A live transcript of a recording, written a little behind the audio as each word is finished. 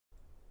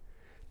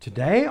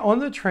Today on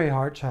the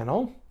Treyhart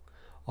channel,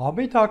 I'll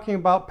be talking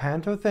about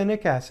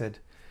pantothenic acid.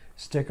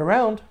 Stick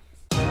around.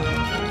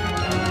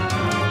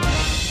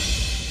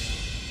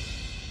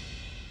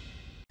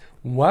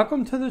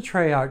 Welcome to the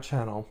Treyhart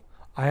channel.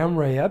 I am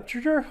Ray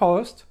Upchurch, your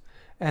host,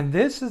 and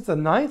this is the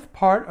 9th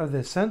part of the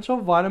Essential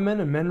Vitamin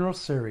and Mineral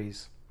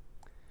series.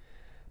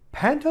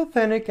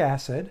 Pantothenic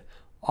acid,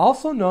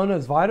 also known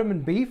as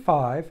vitamin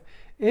B5,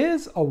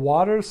 is a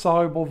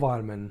water-soluble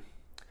vitamin.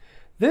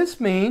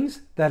 This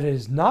means that it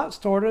is not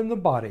stored in the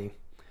body,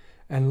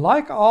 and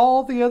like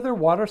all the other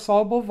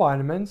water-soluble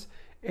vitamins,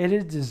 it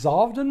is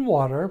dissolved in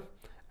water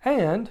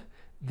and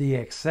the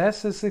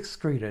excess is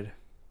excreted.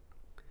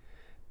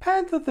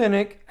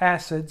 Pantothenic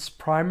acid's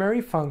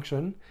primary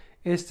function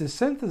is to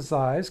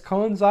synthesize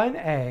coenzyme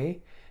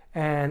A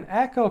and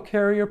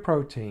acyl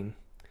protein.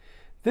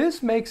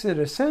 This makes it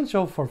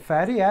essential for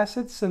fatty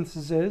acid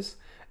synthesis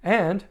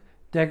and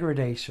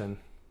degradation.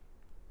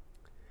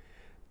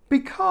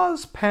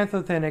 Because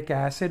pantothenic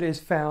acid is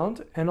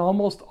found in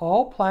almost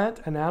all plant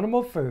and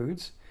animal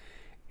foods,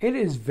 it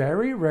is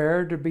very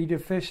rare to be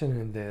deficient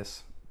in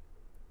this.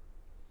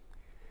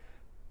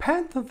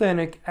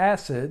 Pantothenic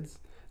acid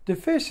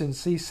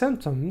deficiency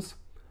symptoms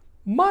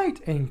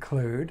might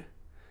include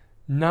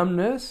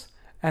numbness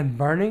and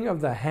burning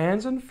of the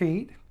hands and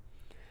feet,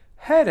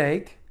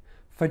 headache,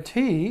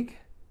 fatigue,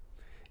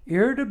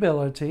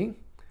 irritability,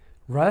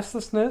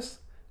 restlessness,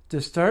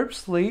 disturbed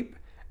sleep,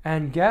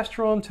 and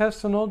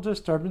gastrointestinal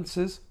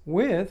disturbances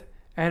with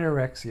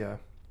anorexia.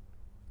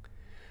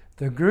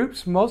 The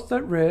groups most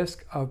at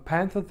risk of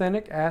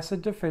pantothenic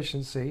acid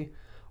deficiency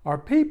are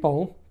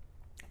people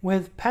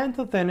with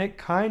pantothenic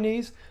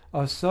kinase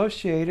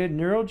associated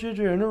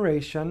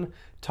neurodegeneration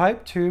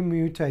type 2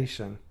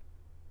 mutation.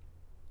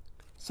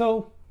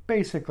 So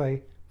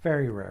basically,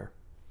 very rare.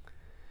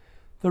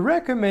 The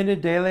recommended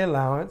daily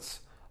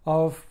allowance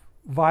of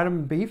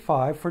vitamin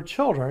B5 for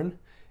children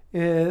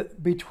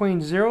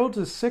between 0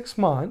 to 6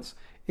 months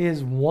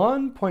is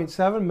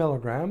 1.7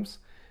 milligrams,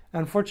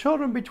 and for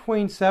children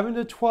between 7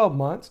 to 12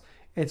 months,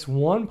 it's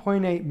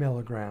 1.8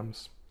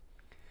 milligrams.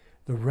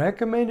 The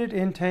recommended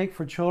intake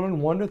for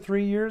children 1 to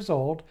 3 years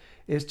old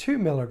is 2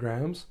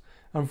 milligrams,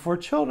 and for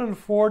children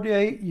 4 to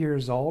 8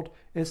 years old,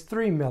 it's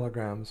 3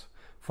 milligrams.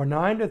 For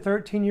 9 to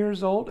 13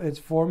 years old, it's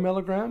 4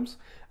 milligrams,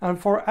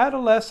 and for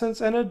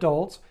adolescents and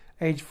adults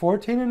age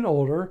 14 and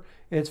older,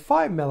 it's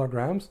 5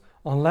 milligrams,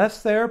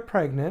 unless they are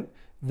pregnant,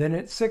 then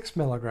it's 6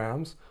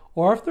 milligrams,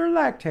 or if they're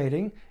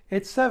lactating,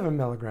 it's 7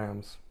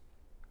 milligrams.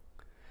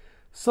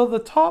 So the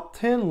top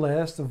 10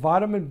 list of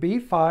vitamin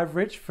B5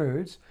 rich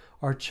foods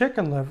are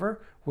chicken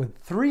liver with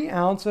 3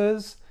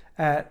 ounces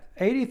at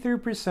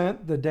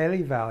 83% the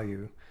daily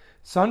value,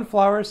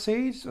 sunflower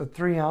seeds with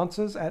 3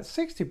 ounces at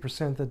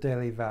 60% the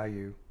daily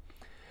value,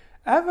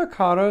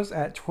 avocados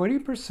at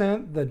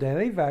 20% the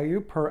daily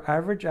value per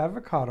average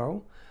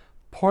avocado,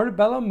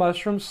 portobello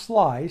mushrooms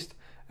sliced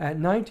at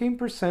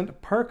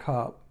 19% per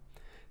cup,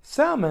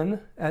 salmon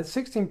at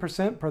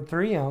 16% per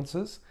 3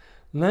 ounces,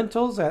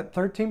 lentils at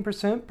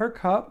 13% per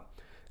cup,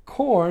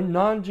 corn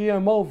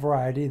non-GMO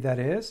variety that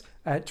is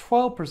at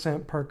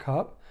 12% per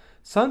cup,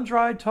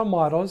 sun-dried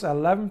tomatoes at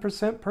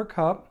 11% per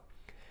cup,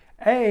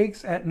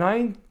 eggs at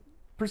 9%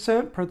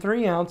 per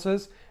 3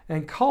 ounces,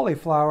 and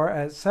cauliflower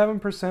at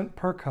 7%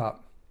 per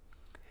cup.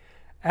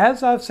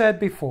 As I've said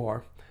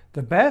before,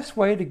 the best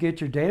way to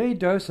get your daily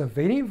dose of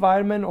any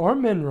vitamin or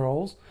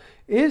minerals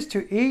is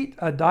to eat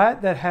a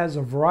diet that has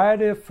a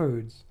variety of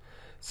foods.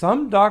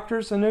 Some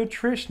doctors and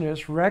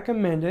nutritionists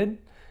recommended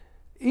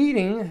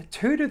eating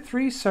 2 to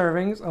 3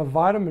 servings of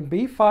vitamin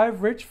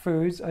B5 rich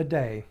foods a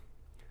day.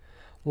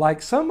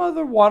 Like some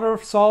other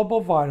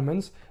water-soluble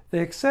vitamins, the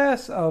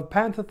excess of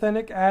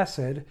pantothenic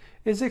acid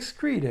is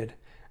excreted,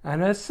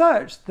 and as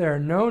such, there are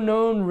no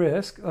known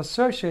risks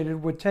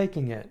associated with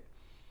taking it,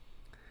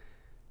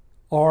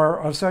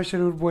 or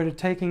associated with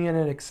taking it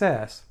in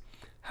excess.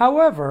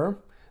 However,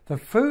 the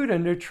Food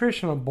and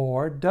Nutritional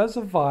Board does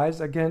advise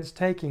against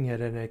taking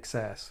it in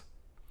excess.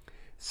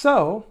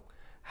 So,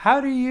 how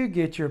do you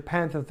get your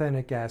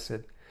pantothenic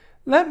acid?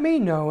 Let me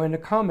know in the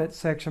comment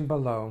section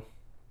below.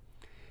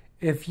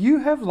 If you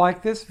have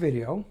liked this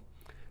video,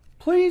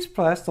 please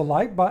press the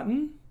like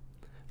button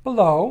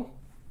below.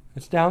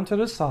 It's down to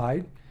the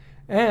side.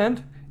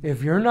 And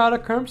if you're not a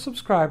current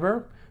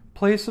subscriber,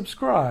 please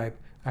subscribe,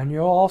 and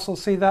you'll also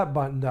see that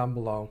button down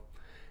below.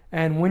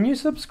 And when you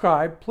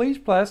subscribe, please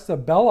press the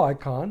bell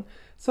icon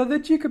so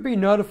that you can be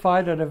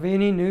notified of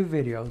any new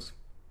videos.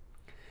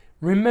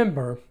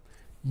 Remember,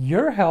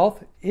 your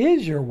health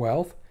is your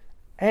wealth,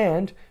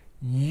 and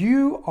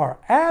you are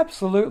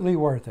absolutely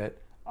worth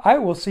it. I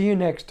will see you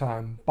next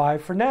time. Bye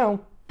for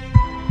now.